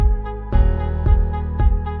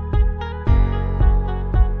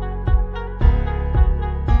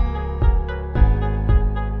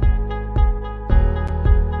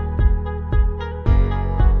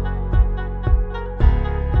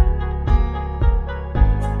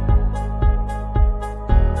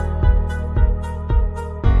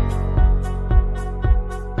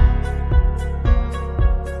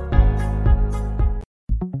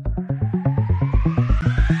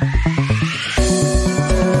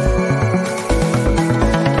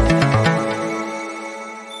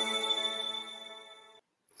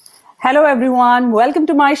Hello, everyone. Welcome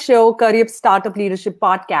to my show, Career Startup Leadership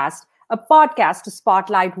Podcast, a podcast to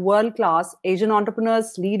spotlight world-class Asian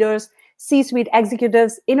entrepreneurs, leaders, C-suite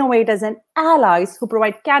executives, innovators, and allies who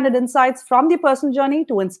provide candid insights from their personal journey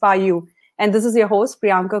to inspire you. And this is your host,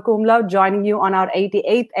 Priyanka Kumla, joining you on our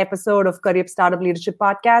 88th episode of Career Startup Leadership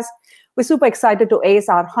Podcast. We're super excited to ace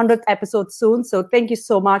our 100th episode soon. So thank you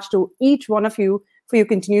so much to each one of you for your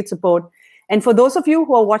continued support. And for those of you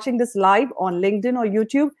who are watching this live on LinkedIn or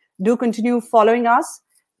YouTube, do continue following us,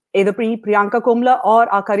 either Priyanka Kumla or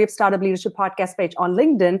our Career Startup Leadership Podcast page on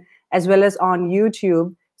LinkedIn, as well as on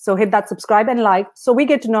YouTube. So hit that subscribe and like so we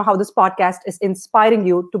get to know how this podcast is inspiring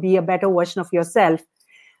you to be a better version of yourself.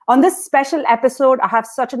 On this special episode, I have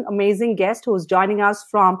such an amazing guest who is joining us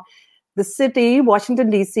from the city,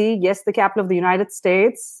 Washington, D.C., yes, the capital of the United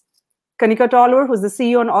States. Kanika Tolwer, who's the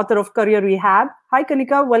CEO and author of Career Rehab. Hi,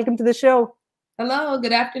 Kanika. Welcome to the show. Hello.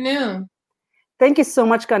 Good afternoon. Thank you so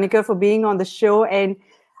much, Kanika, for being on the show. And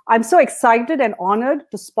I'm so excited and honored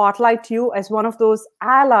to spotlight you as one of those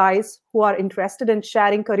allies who are interested in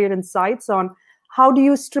sharing career insights on how do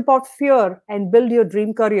you strip out fear and build your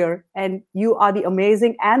dream career. And you are the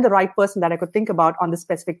amazing and the right person that I could think about on this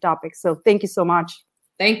specific topic. So thank you so much.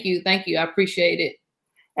 Thank you. Thank you. I appreciate it.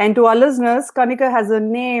 And to our listeners, Kanika has a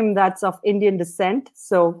name that's of Indian descent.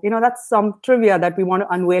 So, that's some trivia that we want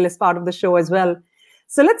to unveil as part of the show as well.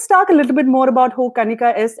 So let's talk a little bit more about who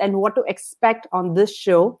Kanika is and what to expect on this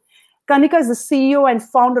show. Kanika is the CEO and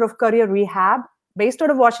founder of Career Rehab, based out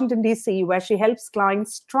of Washington, D.C., where she helps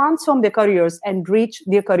clients transform their careers and reach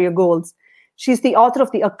their career goals. She's the author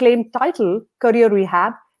of the acclaimed title, Career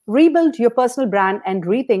Rehab, Rebuild Your Personal Brand and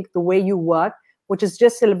Rethink the Way You Work, which is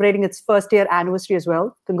just celebrating its first year anniversary as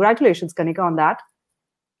well. Congratulations, Kanika, on that.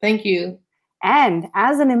 Thank you. And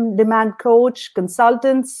as an in-demand coach,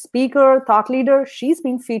 consultant, speaker, thought leader, she's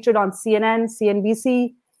been featured on CNN,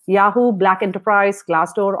 CNBC, Yahoo, Black Enterprise,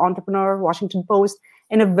 Glassdoor, Entrepreneur, Washington Post,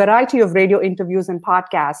 in a variety of radio interviews and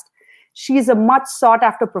podcasts. She's a much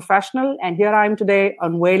sought-after professional, and here I am today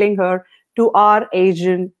unveiling her to our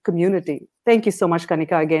Asian community. Thank you so much,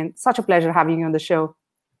 Kanika, again. Such a pleasure having you on the show.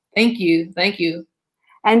 Thank you. Thank you.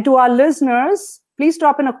 And to our listeners, please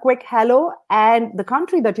drop in a quick hello and the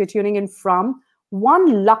country that you're tuning in from.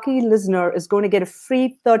 One lucky listener is going to get a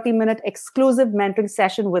free 30-minute exclusive mentoring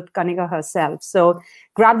session with Kanika herself. So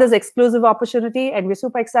grab this exclusive opportunity, and we're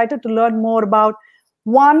super excited to learn more about,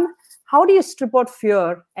 one, how do you strip out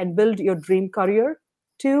fear and build your dream career?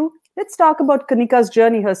 Two, let's talk about Kanika's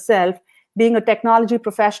journey herself, being a technology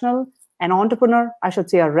professional, an entrepreneur, I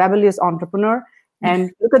should say a rebellious entrepreneur,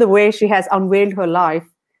 and look at the way she has unveiled her life.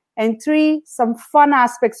 And three, some fun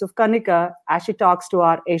aspects of Kanika as she talks to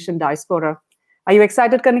our Asian diaspora. Are you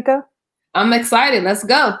excited, Kanika? I'm excited. Let's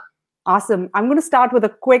go. Awesome. I'm going to start with a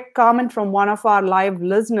quick comment from one of our live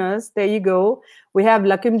listeners. There you go. We have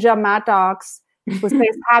Lakimja Mattox, who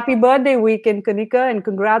says, happy birthday weekend, Kanika, and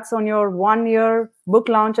congrats on your 1-year book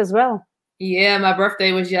launch as well. Yeah, my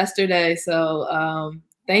birthday was yesterday. So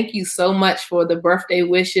thank you so much for the birthday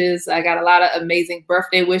wishes. I got a lot of amazing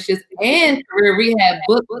birthday wishes and Career Rehab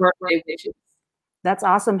book birthday wishes. That's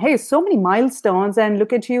awesome. Hey, so many milestones, and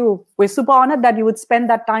look at you. We're super honored that you would spend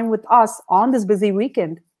that time with us on this busy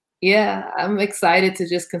weekend. Yeah, I'm excited to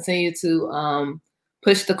just continue to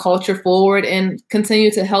push the culture forward and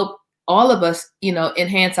continue to help all of us,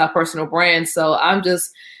 enhance our personal brand. So I'm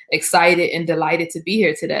just excited and delighted to be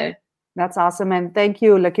here today. That's awesome. And thank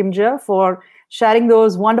you, Lakimja, for sharing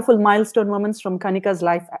those wonderful milestone moments from Kanika's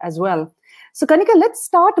life as well. So Kanika, let's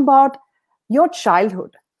start about your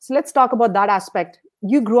childhood. So let's talk about that aspect.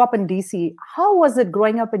 You grew up in DC. How was it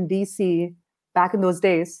growing up in DC back in those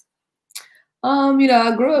days?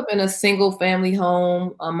 I grew up in a single family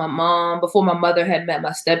home. My mom, before my mother had met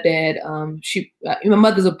my stepdad, my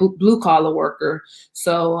mother's a blue collar worker.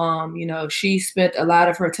 So, she spent a lot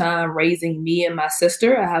of her time raising me and my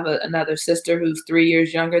sister. I have another sister who's 3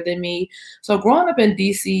 years younger than me. So growing up in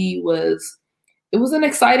DC was an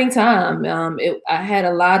exciting time. I had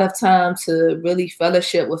a lot of time to really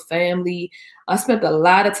fellowship with family. I spent a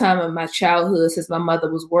lot of time in my childhood since my mother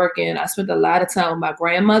was working. I spent a lot of time with my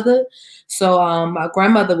grandmother. So my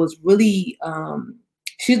grandmother was really,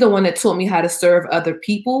 she's the one that taught me how to serve other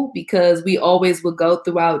people, because we always would go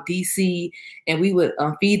throughout DC and we would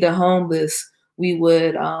feed the homeless. We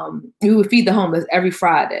would feed the homeless every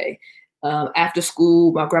Friday. After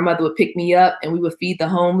school, my grandmother would pick me up and we would feed the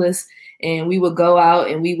homeless. And we would go out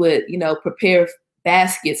and we would, prepare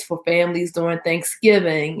baskets for families during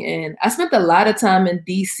Thanksgiving. And I spent a lot of time in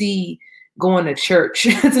DC going to church,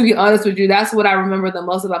 to be honest with you. That's what I remember the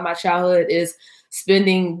most about my childhood, is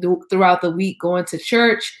spending throughout the week going to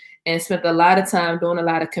church and spent a lot of time doing a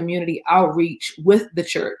lot of community outreach with the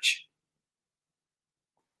church.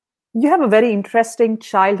 You have a very interesting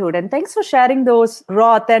childhood, and thanks for sharing those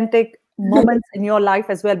raw, authentic moments in your life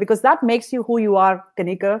as well, because that makes you who you are,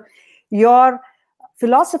 Kanika. Your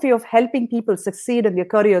philosophy of helping people succeed in their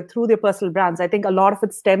career through their personal brands, I think a lot of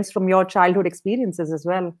it stems from your childhood experiences as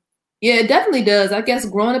well. Yeah, it definitely does. I guess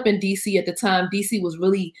growing up in DC at the time, DC was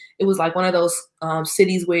really, it was like one of those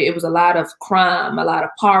cities where it was a lot of crime, a lot of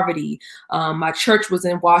poverty. My church was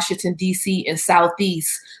in Washington, DC and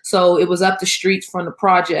Southeast. So it was up the streets from the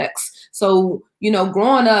projects. So,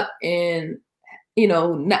 growing up in,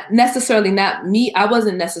 not necessarily not me, I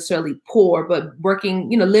wasn't necessarily poor, but working,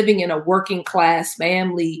 living in a working class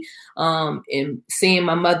family, and seeing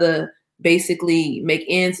my mother basically make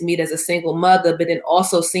ends meet as a single mother, but then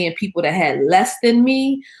also seeing people that had less than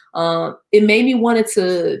me, it made me wanted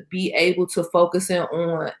to be able to focus in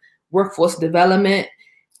on workforce development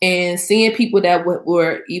and seeing people that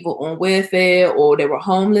were either on welfare or they were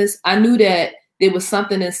homeless. I knew that there was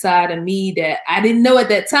something inside of me that I didn't know at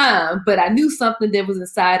that time, but I knew something that was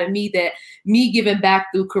inside of me that me giving back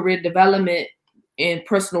through career development and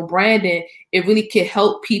personal branding, it really could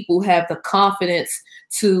help people have the confidence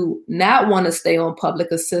to not want to stay on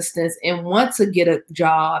public assistance and want to get a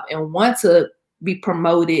job and want to be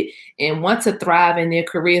promoted and want to thrive in their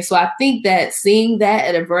career. So I think that seeing that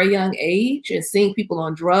at a very young age and seeing people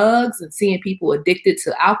on drugs and seeing people addicted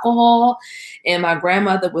to alcohol, and my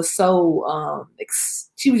grandmother was so,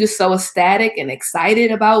 she was just so ecstatic and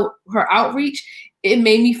excited about her outreach, it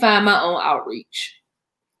made me find my own outreach.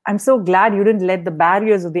 I'm so glad you didn't let the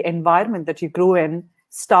barriers of the environment that you grew in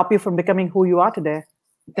stop you from becoming who you are today.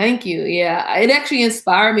 Thank you. Yeah, it actually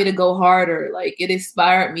inspired me to go harder. Like it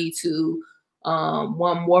inspired me to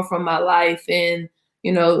want more from my life. And,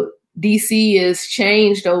 DC has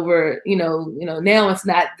changed over, now it's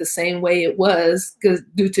not the same way it was because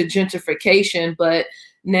due to gentrification, but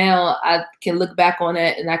now I can look back on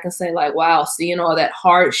it and I can say like, wow, seeing all that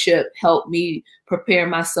hardship helped me prepare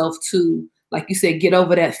myself to, like you said, get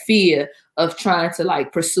over that fear of trying to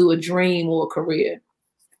like pursue a dream or a career.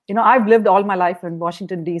 I've lived all my life in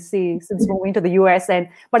Washington, D.C. since moving to the U.S.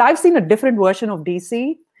 But I've seen a different version of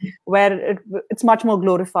D.C. where it's much more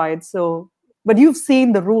glorified. So, but you've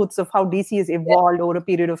seen the roots of how D.C. has evolved over a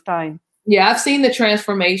period of time. Yeah, I've seen the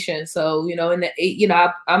transformation. So, in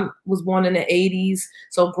the I was born in the 80s.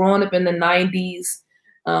 So growing up in the 90s,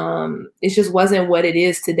 it just wasn't what it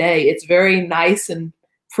is today. It's very nice and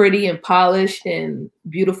pretty and polished and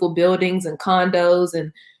beautiful buildings and condos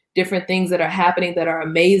and different things that are happening that are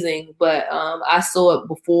amazing. But I saw it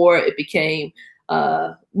before it became,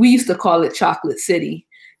 we used to call it Chocolate City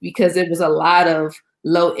because it was a lot of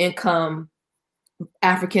low income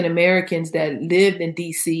African Americans that lived in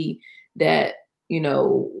DC that,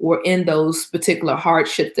 were in those particular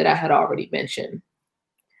hardships that I had already mentioned.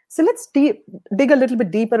 So let's dig a little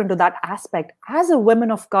bit deeper into that aspect. As a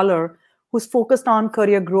woman of color who's focused on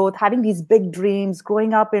career growth, having these big dreams,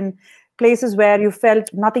 growing up in places where you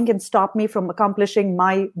felt nothing can stop me from accomplishing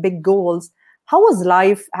my big goals. How was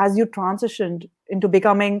life as you transitioned into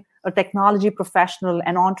becoming a technology professional,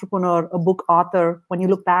 an entrepreneur, a book author, when you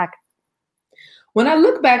look back? When I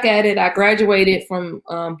look back at it, I graduated from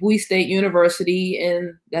Bowie State University,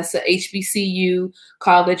 and that's a HBCU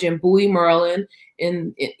college in Bowie, Maryland,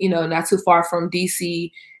 and not too far from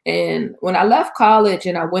DC. And when I left college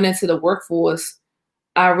and I went into the workforce,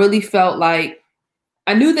 I really felt like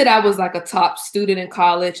I knew that I was like a top student in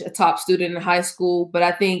college, a top student in high school, but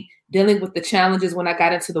I think dealing with the challenges when I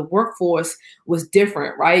got into the workforce was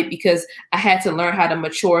different, right? Because I had to learn how to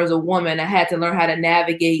mature as a woman. I had to learn how to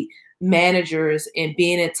navigate managers and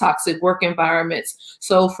being in toxic work environments.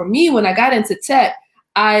 So for me, when I got into tech,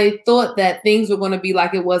 I thought that things were going to be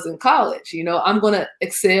like it was in college. I'm going to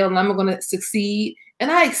excel and I'm going to succeed. And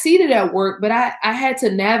I exceeded at work, but I had to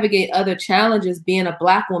navigate other challenges being a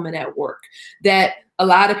Black woman at work that a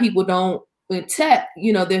lot of people don't in tech.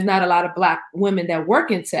 There's not a lot of Black women that work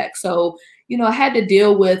in tech. So, I had to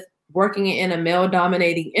deal with working in a male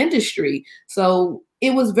dominating industry. So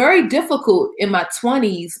it was very difficult in my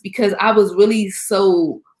 20s because I was really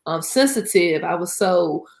so sensitive. I was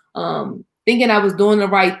so thinking I was doing the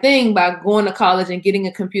right thing by going to college and getting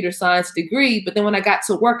a computer science degree. But then when I got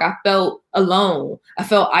to work, I felt alone. I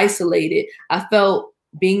felt isolated. I felt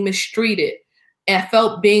being mistreated and I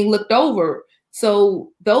felt being looked over. So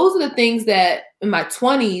those are the things that in my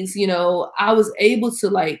 20s, I was able to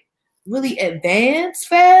like really advance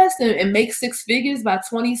fast and make six figures by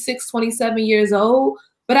 26, 27 years old.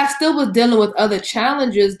 but I still was dealing with other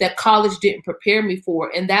challenges that college didn't prepare me for.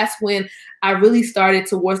 And that's when I really started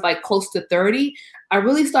towards like close to 30. I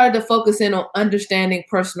really started to focus in on understanding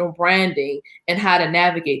personal branding and how to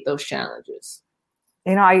navigate those challenges.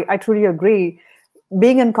 I truly agree.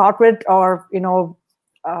 Being in corporate or,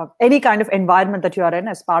 any kind of environment that you are in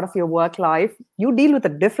as part of your work life, you deal with a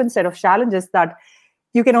different set of challenges that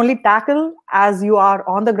you can only tackle as you are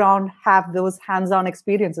on the ground, have those hands-on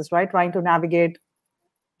experiences, right? Trying to navigate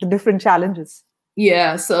the different challenges.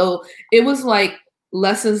 Yeah. So it was like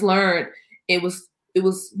lessons learned. It was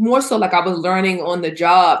more so like I was learning on the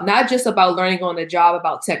job, not just about learning on the job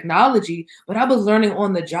about technology, but I was learning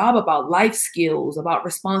on the job about life skills, about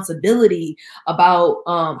responsibility, about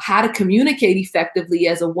how to communicate effectively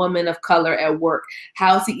as a woman of color at work,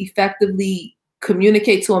 how to effectively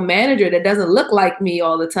communicate to a manager that doesn't look like me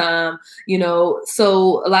all the time.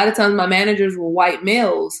 So a lot of times my managers were white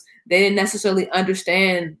males. They didn't necessarily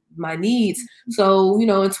understand my needs. So, in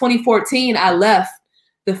 2014, I left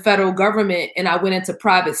the federal government and I went into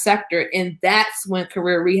private sector. And that's when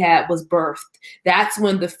Career Rehab was birthed. That's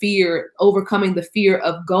when overcoming the fear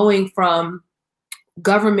of going from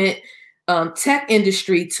government tech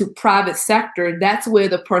industry to private sector. That's where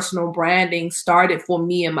the personal branding started for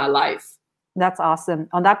me in my life. That's awesome.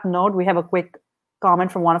 On that note, we have a quick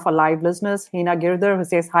comment from one of our live listeners, Hina Girdhar, who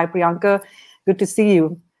says, "Hi, Priyanka. Good to see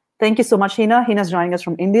you." Thank you so much, Hina. Hina's joining us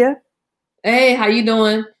from India. Hey, how you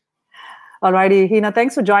doing? Alrighty, Hina,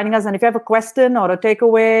 thanks for joining us. And if you have a question or a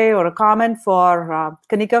takeaway or a comment for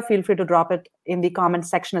Kanika, feel free to drop it in the comment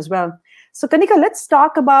section as well. So Kanika, let's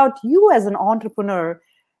talk about you as an entrepreneur.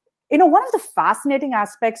 One of the fascinating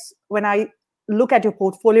aspects when I look at your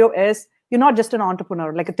portfolio is you're not just an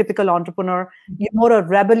entrepreneur, like a typical entrepreneur. You're more a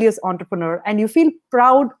rebellious entrepreneur, and you feel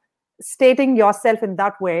proud stating yourself in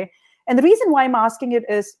that way. And the reason why I'm asking it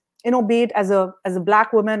is, be it as a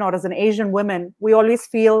Black woman or as an Asian woman, we always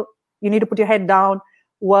feel you need to put your head down,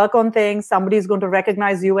 work on things. Somebody's going to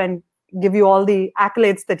recognize you and give you all the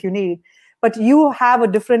accolades that you need. But you have a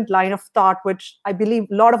different line of thought, which I believe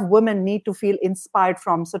a lot of women need to feel inspired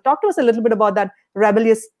from. So talk to us a little bit about that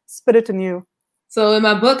rebellious spirit in you. So in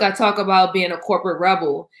my book, I talk about being a corporate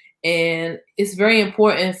rebel. And it's very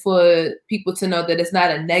important for people to know that it's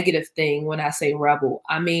not a negative thing when I say rebel.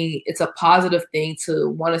 I mean, it's a positive thing to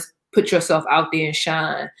want to put yourself out there and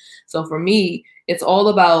shine. So for me, it's all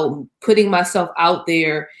about putting myself out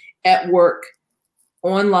there at work,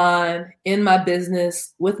 online, in my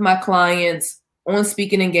business, with my clients, on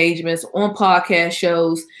speaking engagements, on podcast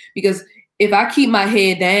shows. Because if I keep my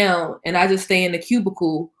head down and I just stay in the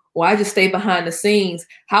cubicle, or I just stay behind the scenes,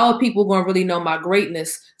 how are people going to really know my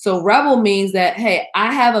greatness? So rebel means that, hey,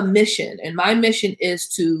 I have a mission, and my mission is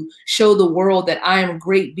to show the world that I am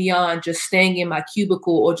great beyond just staying in my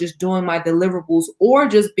cubicle or just doing my deliverables or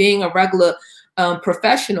just being a regular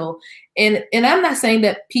professional. And I'm not saying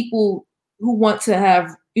that people who want to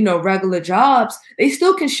have, regular jobs, they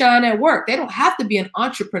still can shine at work. They don't have to be an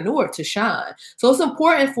entrepreneur to shine. So it's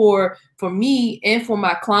important for me and for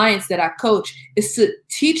my clients that I coach is to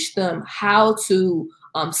teach them how to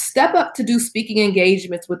step up to do speaking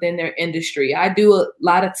engagements within their industry. I do a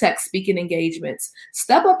lot of tech speaking engagements.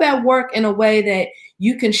 Step up at work in a way that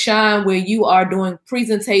you can shine where you are doing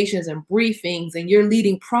presentations and briefings and you're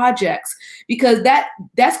leading projects, because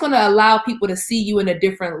that's going to allow people to see you in a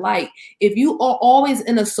different light. If you are always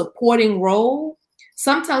in a supporting role,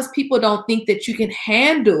 sometimes people don't think that you can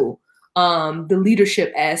handle the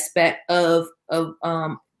leadership aspect of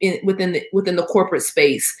within the corporate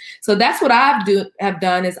space. So that's what have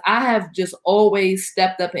done is I have just always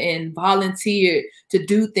stepped up and volunteered to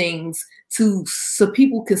do things so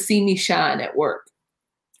people can see me shine at work.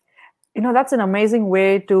 That's an amazing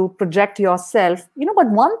way to project yourself.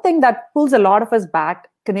 But one thing that pulls a lot of us back,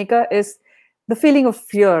 Kanika, is the feeling of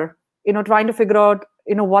fear, trying to figure out,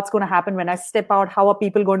 what's going to happen when I step out? How are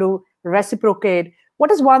people going to reciprocate?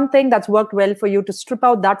 What is one thing that's worked well for you to strip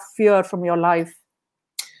out that fear from your life?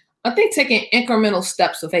 I think taking incremental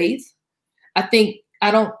steps of faith. I think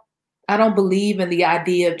I don't believe in the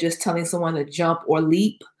idea of just telling someone to jump or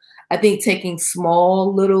leap. I think taking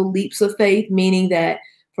small little leaps of faith, meaning that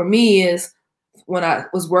for me is when I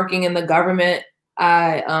was working in the government,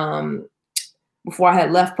 before I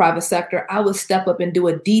had left private sector, I would step up and do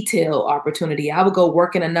a detail opportunity. I would go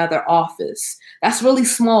work in another office. That's really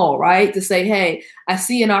small, right? To say, hey, I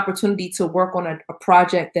see an opportunity to work on a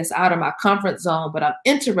project that's out of my comfort zone, but I'm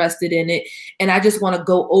interested in it. And I just want to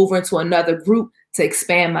go over into another group to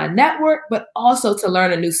expand my network, but also to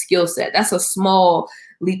learn a new skill set. That's a small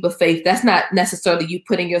leap of faith. That's not necessarily you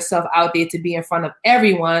putting yourself out there to be in front of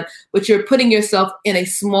everyone, but you're putting yourself in a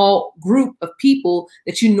small group of people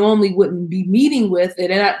that you normally wouldn't be meeting with.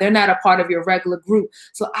 They're not a part of your regular group.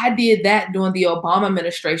 So I did that during the Obama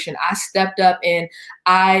administration. I stepped up and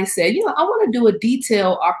I said, I want to do a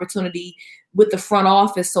detail opportunity with the front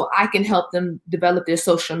office so I can help them develop their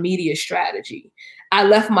social media strategy. I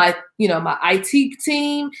left my IT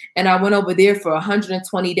team and I went over there for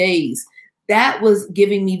 120 days. That was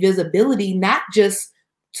giving me visibility, not just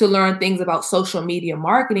to learn things about social media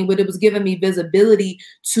marketing, but it was giving me visibility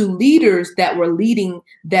to leaders that were leading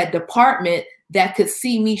that department that could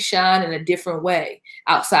see me shine in a different way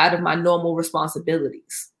outside of my normal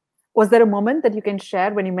responsibilities. Was there a moment that you can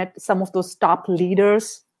share when you met some of those top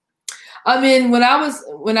leaders? I mean, when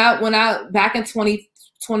I back in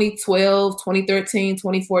 2012, 2013,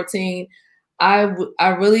 2014, I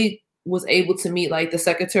really was able to meet like the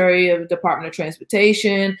Secretary of the Department of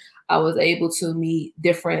Transportation. I was able to meet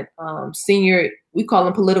different senior, we call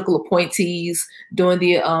them political appointees during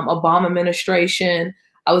the Obama administration.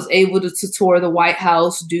 I was able to tour the White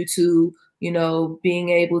House due to, being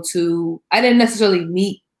able to, I didn't necessarily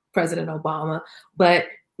meet President Obama, but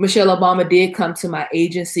Michelle Obama did come to my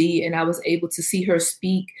agency and I was able to see her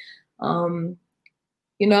speak. I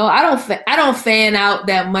don't fan out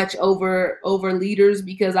that much over leaders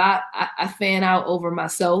because I fan out over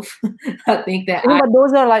myself. I think that but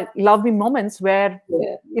those are like lovely moments where,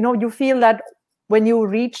 you feel that when you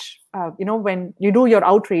reach, when you do your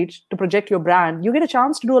outreach to project your brand, you get a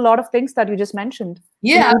chance to do a lot of things that you just mentioned.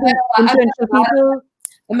 Yeah. Influential people.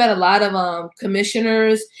 I met a lot of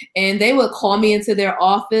commissioners and they would call me into their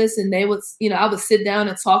office and they would, I would sit down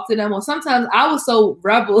and talk to them. Or sometimes I was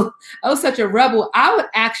such a rebel. I would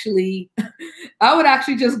actually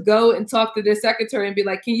just go and talk to their secretary and be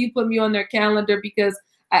like, can you put me on their calendar? Because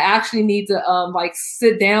I actually need to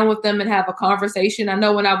sit down with them and have a conversation. I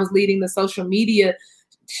know when I was leading the social media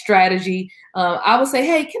strategy, I would say,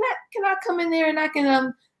 hey, can I come in there and I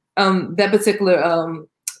can, that particular,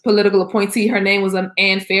 political appointee, her name was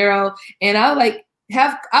Ann Farrow, and I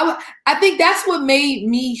think that's what made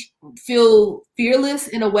me feel fearless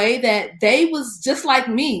in a way that they was just like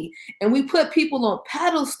me, and we put people on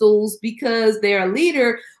pedestals because they're a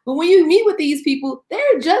leader, but when you meet with these people,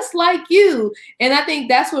 they're just like you, and I think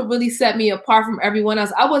that's what really set me apart from everyone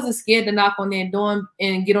else. I wasn't scared to knock on their door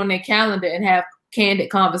and get on their calendar and have candid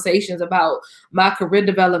conversations about my career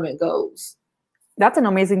development goals. That's an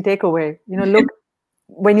amazing takeaway. Look,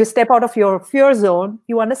 when you step out of your fear zone,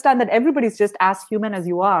 you understand that everybody's just as human as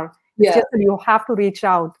you are. Yeah. It's just that you have to reach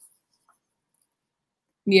out.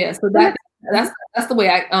 Yeah. So that's the way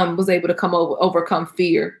I was able to overcome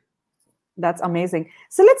fear. That's amazing.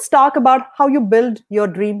 So let's talk about how you build your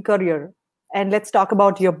dream career. And let's talk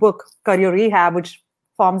about your book, Career Rehab, which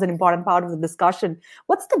forms an important part of the discussion.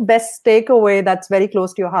 What's the best takeaway that's very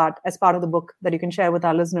close to your heart as part of the book that you can share with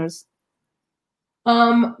our listeners?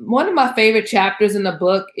 One of my favorite chapters in the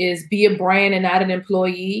book is be a brand and not an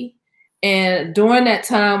employee. And during that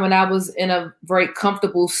time when I was in a very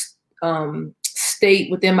comfortable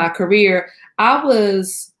state within my career, I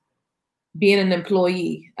was being an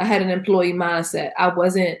employee. I had an employee mindset. I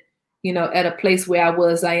wasn't, at a place where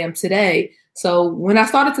I am today. So when I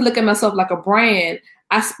started to look at myself like a brand,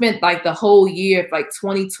 I spent like the whole year, like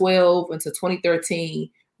 2012 into 2013,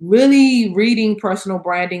 really reading personal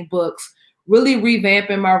branding books, really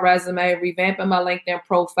revamping my resume, revamping my LinkedIn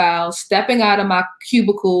profile, stepping out of my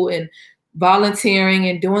cubicle and volunteering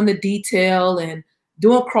and doing the detail and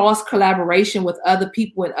doing cross collaboration with other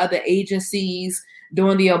people and other agencies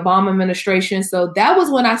during the Obama administration. So that was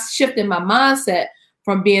when I shifted my mindset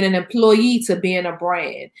from being an employee to being a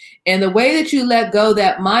brand. And the way that you let go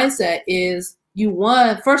that mindset is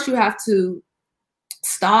first you have to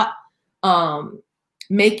stop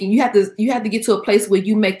you have to get to a place where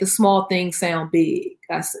you make the small things sound big.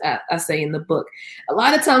 I say in the book, a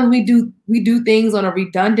lot of times we do things on a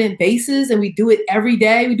redundant basis and we do it every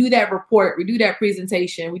day. We do that report, we do that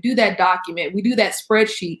presentation, we do that document, we do that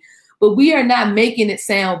spreadsheet, but we are not making it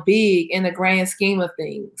sound big in the grand scheme of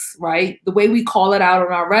things, right? The way we call it out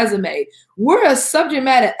on our resume, we're a subject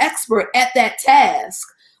matter expert at that task,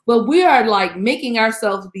 but we are like making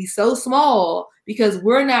ourselves be so small because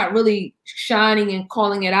we're not really shining and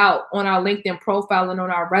calling it out on our LinkedIn profile and on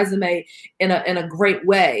our resume in a great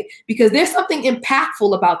way, because there's something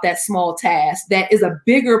impactful about that small task that is a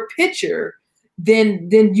bigger picture than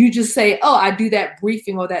you just say, oh, I do that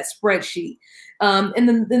briefing or that spreadsheet. And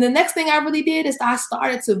then the next thing I really did is I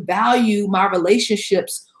started to value my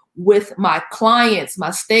relationships with my clients, my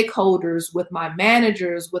stakeholders, with my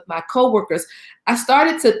managers, with my coworkers, I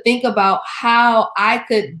started to think about how I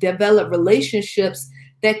could develop relationships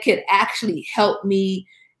that could actually help me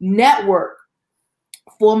network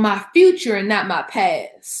for my future and not my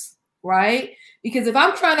past, right? Because if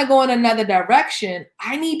I'm trying to go in another direction,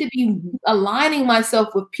 I need to be aligning myself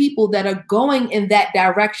with people that are going in that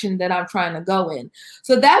direction that I'm trying to go in.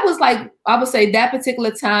 So that was like, I would say that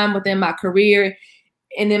particular time within my career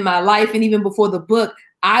and in my life, and even before the book,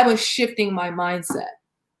 I was shifting my mindset.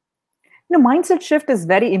 Mindset shift is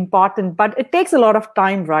very important, but it takes a lot of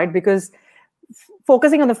time, right? Because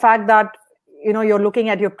focusing on the fact that you're looking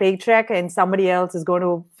at your paycheck and somebody else is going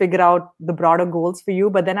to figure out the broader goals for you.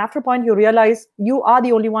 But then after a point, you realize you are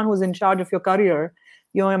the only one who's in charge of your career.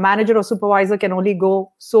 Your manager or supervisor can only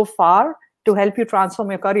go so far to help you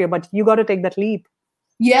transform your career, but you got to take that leap.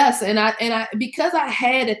 Yes. And I, because I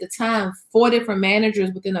had at the time 4 different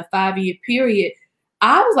managers within a 5-year period,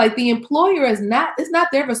 I was like, the employer it's not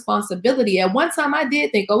their responsibility. At one time I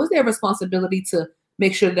did think, it's their responsibility to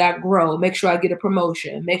make sure that I grow, make sure I get a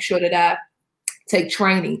promotion, make sure that I take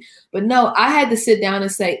training. But no, I had to sit down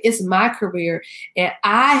and say, it's my career and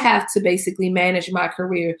I have to basically manage my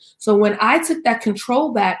career. So when I took that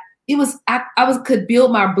control back, I could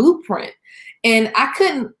build my blueprint, and I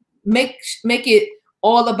couldn't make it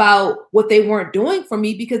all about what they weren't doing for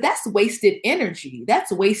me, because that's wasted energy.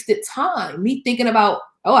 That's wasted time. Me thinking about,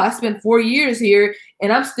 I spent 4 years here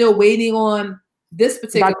and I'm still waiting on this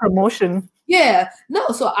particular promotion. Yeah, no.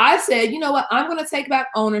 So I said, you know what? I'm going to take back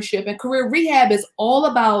ownership, and career rehab is all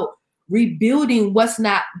about rebuilding what's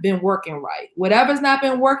not been working right. Whatever's not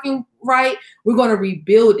been working right, we're going to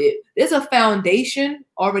rebuild it. There's a foundation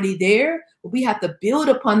already there, but we have to build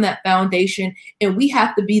upon that foundation, and we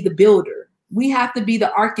have to be the builder. We have to be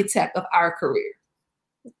the architect of our career.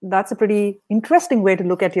 That's a pretty interesting way to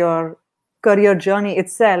look at your career journey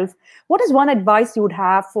itself. What is one advice you would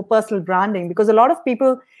have for personal branding? Because a lot of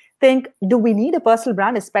people think, do we need a personal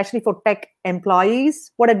brand, especially for tech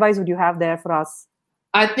employees? What advice would you have there for us?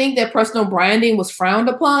 I think that personal branding was frowned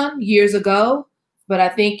upon years ago, but I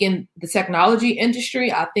think in the technology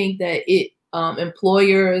industry, I think that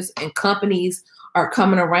employers and companies are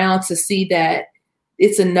coming around to see that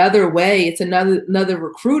it's another way, it's another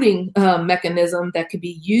recruiting mechanism that could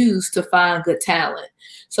be used to find good talent.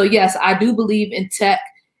 So yes, I do believe in tech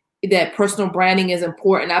that personal branding is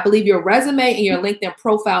important. I believe your resume and your LinkedIn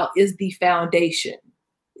profile is the foundation,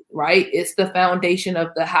 right? It's the foundation of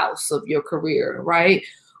the house of your career, right?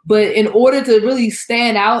 But in order to really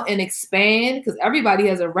stand out and expand, because everybody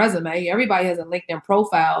has a resume, everybody has a LinkedIn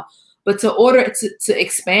profile, but to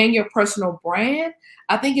expand your personal brand,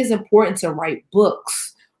 I think it's important to write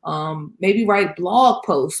books, maybe write blog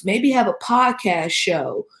posts, maybe have a podcast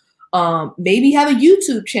show, maybe have a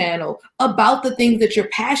YouTube channel about the things that you're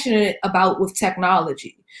passionate about with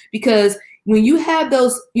technology. Because when you have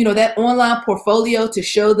those, that online portfolio to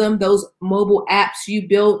show them those mobile apps you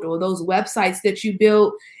built or those websites that you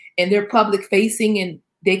built, and they're public facing and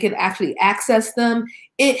they can actually access them,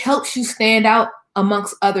 it helps you stand out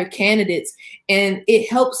amongst other candidates. And it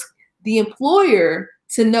helps the employer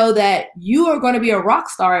to know that you are going to be a rock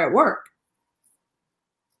star at work.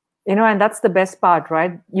 And that's the best part,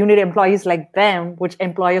 right? You need employees like them, which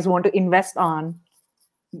employers want to invest on.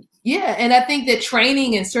 Yeah. And I think that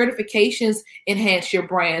training and certifications enhance your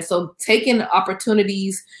brand. So taking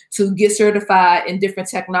opportunities to get certified in different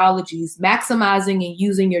technologies, maximizing and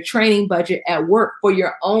using your training budget at work for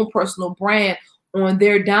your own personal brand on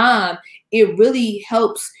their dime, it really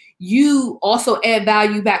helps you also add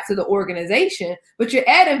value back to the organization, but you're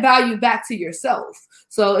adding value back to yourself.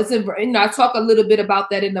 So it's I talk a little bit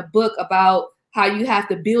about that in the book, about how you have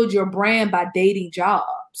to build your brand by dating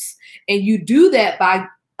jobs. And you do that by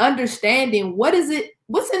understanding what's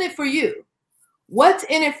in it for you. What's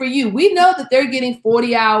in it for you? We know that they're getting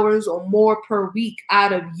 40 hours or more per week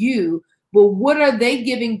out of you, but what are they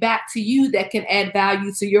giving back to you that can add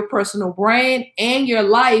value to your personal brand and your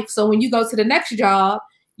life? So when you go to the next job,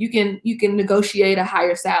 you can negotiate a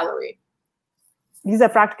higher salary. These are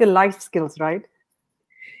practical life skills, right?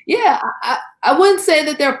 Yeah, I wouldn't say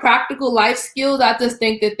that they're practical life skills. I just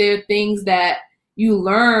think that they're things that you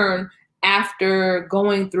learn after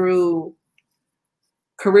going through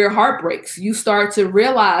career heartbreaks. You start to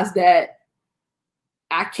realize that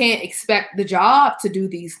I can't expect the job to do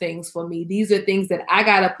these things for me. These are things that I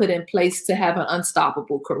got to put in place to have an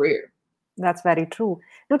unstoppable career. That's very true.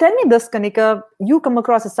 Now, tell me this, Kanika, you come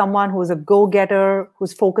across as someone who's a go-getter,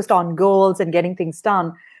 who's focused on goals and getting things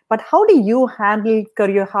done. But how do you handle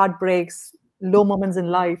career heartbreaks, low moments in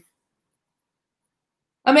life?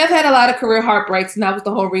 I mean, I've had a lot of career heartbreaks, and that was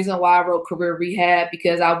the whole reason why I wrote Career Rehab,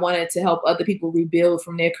 because I wanted to help other people rebuild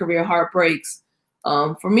from their career heartbreaks.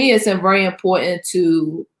 For me, it's very important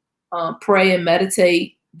to pray and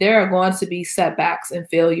meditate. There are going to be setbacks and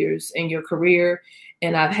failures in your career,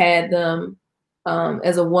 and I've had them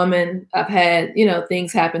as a woman. I've had,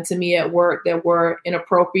 things happen to me at work that were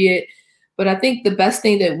inappropriate. But I think the best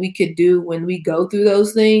thing that we could do when we go through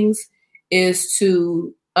those things is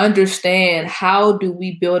to understand, how do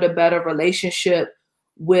we build a better relationship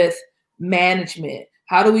with management?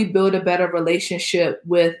 How do we build a better relationship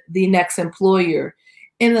with the next employer?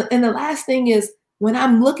 And the last thing is, when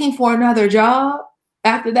I'm looking for another job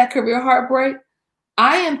after that career heartbreak,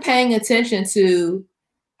 I am paying attention to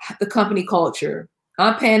the company culture.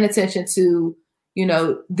 I'm paying attention to,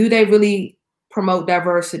 do they really promote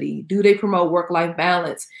diversity? Do they promote work-life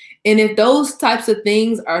balance? And if those types of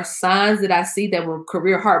things are signs that I see that were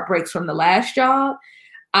career heartbreaks from the last job,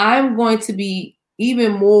 I'm going to be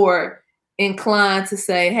even more inclined to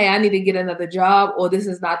say, hey, I need to get another job, or this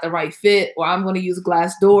is not the right fit, or I'm going to use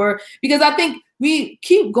Glassdoor. Because I think we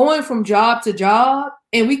keep going from job to job,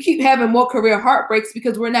 and we keep having more career heartbreaks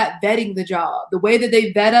because we're not vetting the job the way that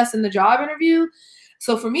they vet us in the job interview.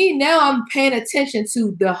 So for me, now I'm paying attention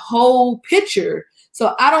to the whole picture,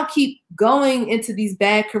 so I don't keep going into these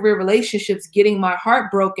bad career relationships, getting my heart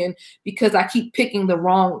broken because I keep picking the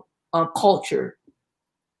wrong culture.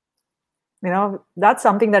 That's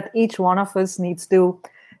something that each one of us needs to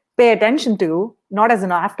pay attention to, not as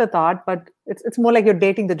an afterthought, but it's more like you're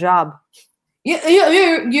dating the job. Yeah,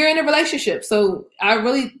 you're in a relationship. So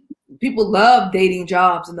people love dating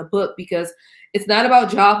jobs in the book, because it's not about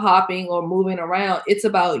job hopping or moving around. It's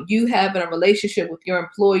about you having a relationship with your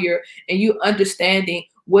employer and you understanding,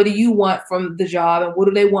 what do you want from the job and what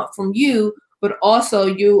do they want from you? But also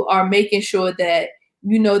you are making sure that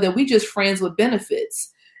that we just friends with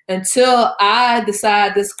benefits. Until I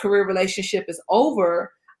decide this career relationship is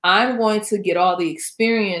over, I'm going to get all the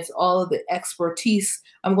experience, all of the expertise.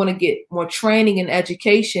 I'm going to get more training and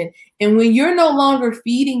education. And when you're no longer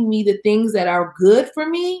feeding me the things that are good for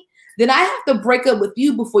me, then I have to break up with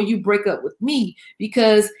you before you break up with me,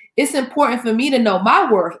 because it's important for me to know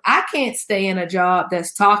my worth. I can't stay in a job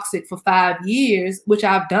that's toxic for 5 years, which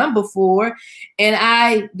I've done before, and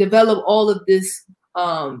I develop all of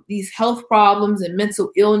these health problems and mental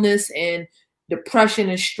illness and depression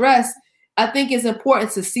and stress. I think it's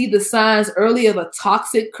important to see the signs early of a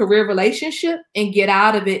toxic career relationship and get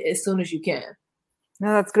out of it as soon as you can.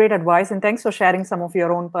 No, that's great advice. And thanks for sharing some of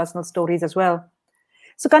your own personal stories as well.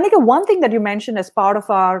 So Kanika, one thing that you mentioned as part of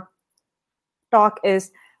our talk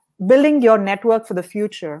is building your network for the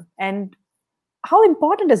future. And how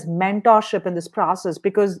important is mentorship in this process?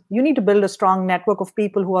 Because you need to build a strong network of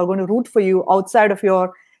people who are going to root for you outside of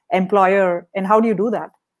your employer. And how do you do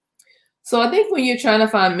that? So I think when you're trying to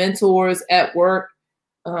find mentors at work,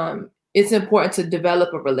 it's important to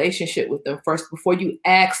develop a relationship with them first before you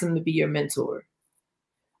ask them to be your mentor.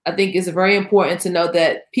 I think it's very important to know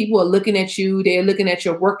that people are looking at you. They're looking at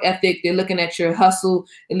your work ethic. They're looking at your hustle.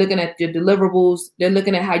 They're looking at your deliverables. They're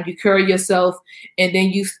looking at how you carry yourself. And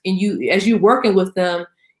then as you're working with them,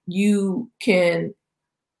 you can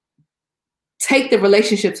take the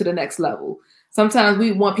relationship to the next level. Sometimes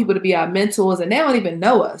we want people to be our mentors and they don't even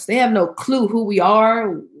know us. They have no clue who we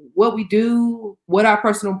are, what we do, what our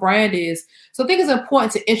personal brand is. So I think it's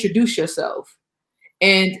important to introduce yourself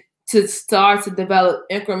and to start to develop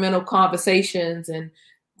incremental conversations and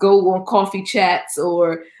go on coffee chats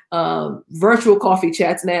or virtual coffee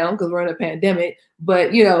chats now because we're in a pandemic.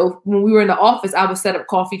 But, when we were in the office, I would set up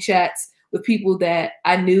coffee chats with people that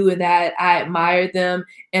I knew and that I admired them,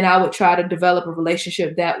 and I would try to develop a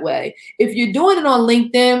relationship that way. If you're doing it on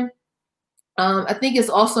LinkedIn, I think it's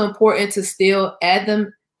also important to still add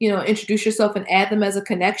them, introduce yourself and add them as a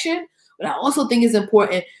connection. But I also think it's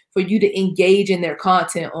important for you to engage in their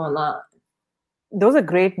content online. Those are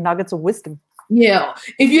great nuggets of wisdom. Yeah.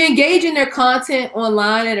 If you engage in their content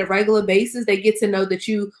online at a regular basis, they get to know that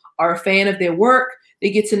you are a fan of their work.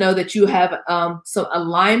 They get to know that you have some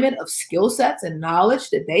alignment of skill sets and knowledge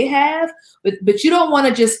that they have. But you don't want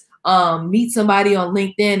to just meet somebody on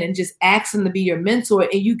LinkedIn and just ask them to be your mentor,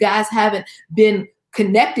 and you guys haven't been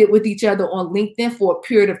connected with each other on LinkedIn for a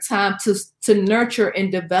period of time to nurture and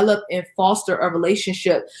develop and foster a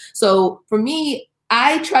relationship. So for me,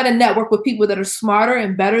 I try to network with people that are smarter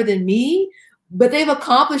and better than me, but they've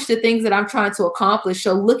accomplished the things that I'm trying to accomplish.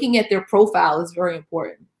 So looking at their profile is very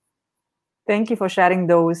important. Thank you for sharing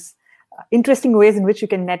those interesting ways in which you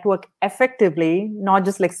can network effectively, not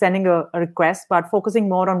just like sending a request, but focusing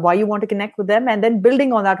more on why you want to connect with them and then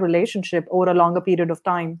building on that relationship over a longer period of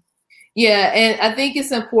time. Yeah, and I think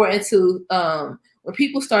it's important to when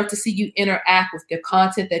people start to see you interact with the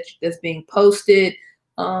content that's being posted,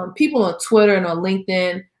 people on Twitter and on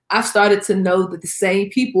LinkedIn, I've started to know that the same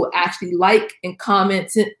people actually like and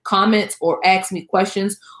comment or ask me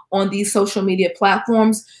questions on these social media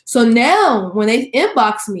platforms. So now when they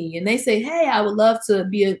inbox me and they say, hey, I would love to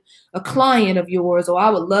be a client of yours, or I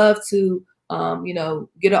would love to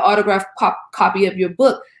get an autographed copy of your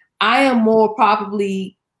book, I am more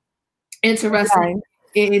probably interested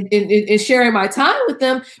in sharing my time with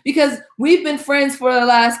them, because we've been friends for the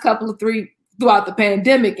last throughout the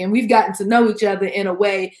pandemic, and we've gotten to know each other in a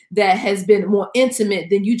way that has been more intimate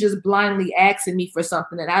than you just blindly asking me for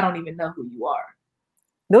something that I don't even know who you are.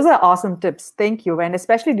 Those are awesome tips. Thank you. And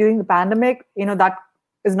especially during the pandemic, that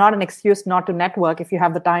is not an excuse not to network if you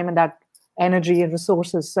have the time and that energy and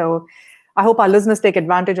resources. So I hope our listeners take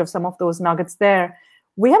advantage of some of those nuggets there.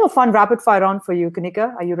 We have a fun rapid fire round for you,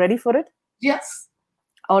 Kanika. Are you ready for it? Yes.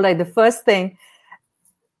 All right. The first thing,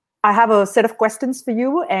 I have a set of questions for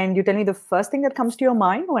you, and you tell me the first thing that comes to your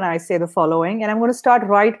mind when I say the following. And I'm going to start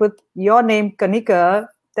right with your name, Kanika.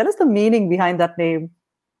 Tell us the meaning behind that name.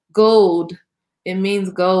 Gold. It means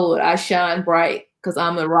gold. I shine bright because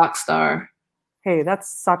I'm a rock star. Hey,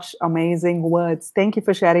 that's such amazing words. Thank you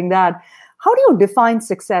for sharing that. How do you define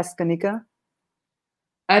success, Kanika?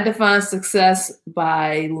 I define success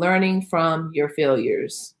by learning from your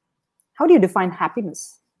failures. How do you define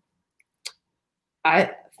happiness?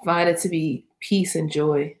 I find it to be peace and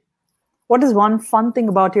joy. What is one fun thing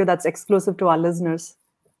about you that's exclusive to our listeners?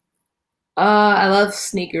 I love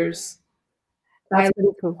sneakers. That's pretty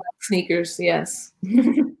cool. Sneakers, yes.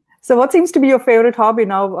 So what seems to be your favorite hobby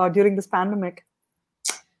now during this pandemic?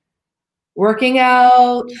 Working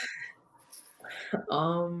out.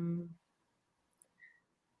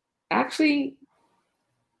 Actually,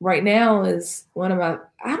 right now is I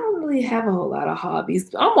don't really have a whole lot of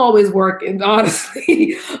hobbies. I'm always working,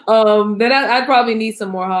 honestly. Then I'd probably need some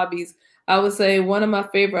more hobbies. I would say one of my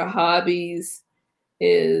favorite hobbies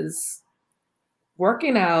is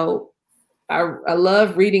working out. I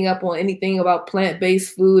love reading up on anything about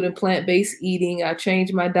plant-based food and plant-based eating. I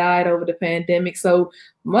changed my diet over the pandemic. So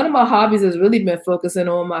one of my hobbies has really been focusing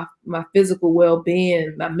on my physical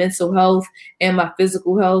well-being, my mental health and my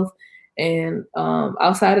physical health. And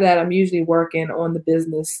outside of that, I'm usually working on the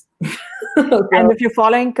business. And if you're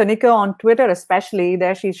following Kanika on Twitter, especially,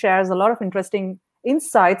 there she shares a lot of interesting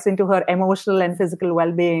insights into her emotional and physical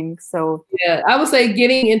well-being. So yeah, I would say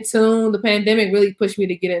getting in tune. The pandemic really pushed me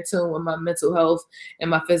to get in tune with my mental health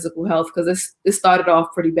and my physical health, because it started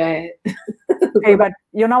off pretty bad. Hey, but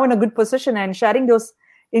you're now in a good position, and sharing those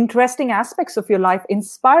interesting aspects of your life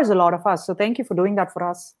inspires a lot of us. So thank you for doing that for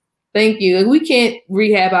us. Thank you. We can't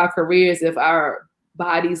rehab our careers if our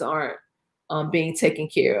bodies aren't being taken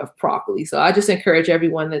care of properly. So I just encourage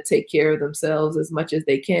everyone to take care of themselves as much as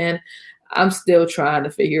they can. I'm still trying to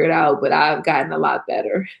figure it out, but I've gotten a lot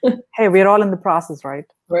better. Hey, we're all in the process, right?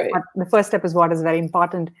 Right. But the first step is what is very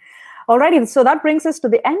important. Alrighty, so that brings us to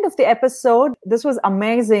the end of the episode. This was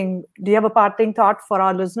amazing. Do you have a parting thought for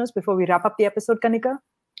our listeners before we wrap up the episode, Kanika?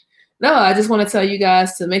 No, I just want to tell you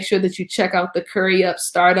guys to make sure that you check out the Curry Up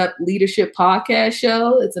Startup Leadership Podcast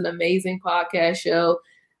Show. It's an amazing podcast show.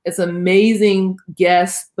 It's amazing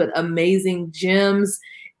guests, but amazing gems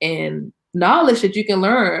and knowledge that you can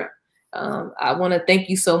learn. I want to thank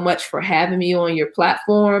you so much for having me on your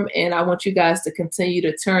platform, and I want you guys to continue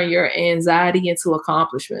to turn your anxiety into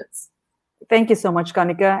accomplishments. Thank you so much,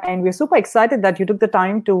 Kanika. And we're super excited that you took the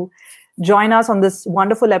time to join us on this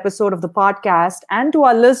wonderful episode of the podcast. And to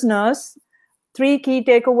our listeners, 3 key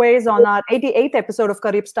takeaways on our 88th episode of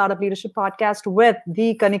Career Startup Leadership Podcast with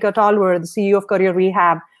the Kanika Talwar, the CEO of Career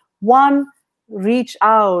Rehab. 1, reach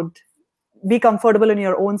out. Be comfortable in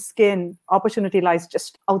your own skin. Opportunity lies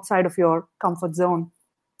just outside of your comfort zone.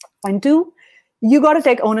 And 2, you got to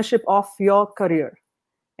take ownership of your career.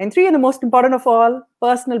 And 3, and the most important of all,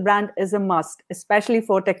 personal brand is a must, especially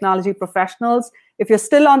for technology professionals. If you're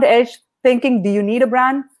still on the edge thinking, do you need a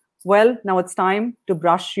brand? Well, now it's time to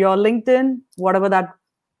brush your LinkedIn, whatever that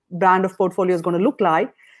brand of portfolio is going to look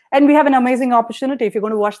like. And we have an amazing opportunity. If you're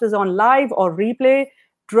going to watch this on live or replay,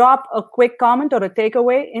 drop a quick comment or a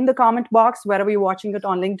takeaway in the comment box wherever you're watching it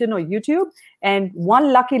on LinkedIn or YouTube. And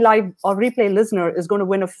one lucky live or replay listener is going to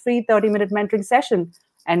win a free 30-minute mentoring session.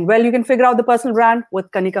 And well, you can figure out the personal brand with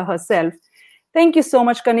Kanika herself. Thank you so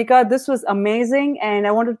much, Kanika. This was amazing. And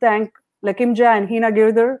I want to thank Lakimja and Hina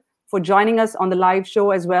Girdhar for joining us on the live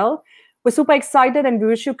show as well. We're super excited, and we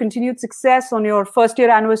wish you continued success on your first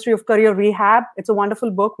year anniversary of Career Rehab. It's a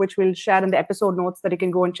wonderful book, which we'll share in the episode notes that you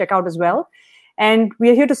can go and check out as well. And we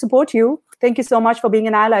are here to support you. Thank you so much for being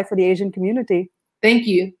an ally for the Asian community. Thank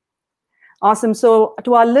you. Awesome. So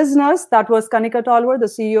to our listeners, that was Kanika Talwar, the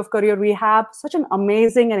CEO of Career Rehab, such an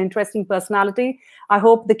amazing and interesting personality. I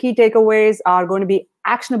hope the key takeaways are going to be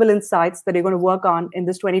actionable insights that you're going to work on in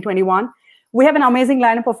this 2021. We have an amazing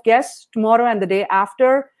lineup of guests tomorrow and the day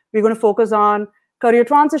after. We're going to focus on career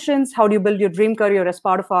transitions. How do you build your dream career as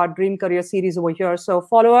part of our Dream Career series over here? So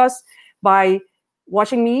follow us by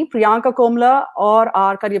watching me, Priyanka Komla, or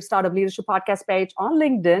our Career Startup Leadership Podcast page on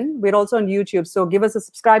LinkedIn. We're also on YouTube. So give us a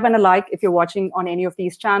subscribe and a like if you're watching on any of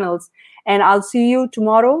these channels. And I'll see you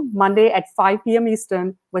tomorrow, Monday at 5 p.m.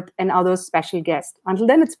 Eastern with another special guest. Until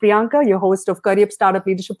then, it's Priyanka, your host of Career Startup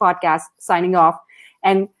Leadership Podcast, signing off.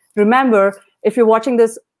 And remember, if you're watching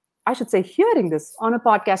this, I should say hearing this on a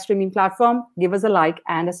podcast streaming platform, give us a like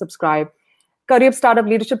and a subscribe. Career Startup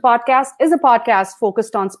Leadership Podcast is a podcast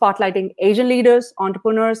focused on spotlighting Asian leaders,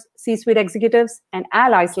 entrepreneurs, C-suite executives, and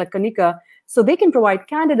allies like Kanika so they can provide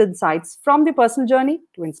candid insights from their personal journey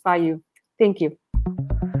to inspire you. Thank you.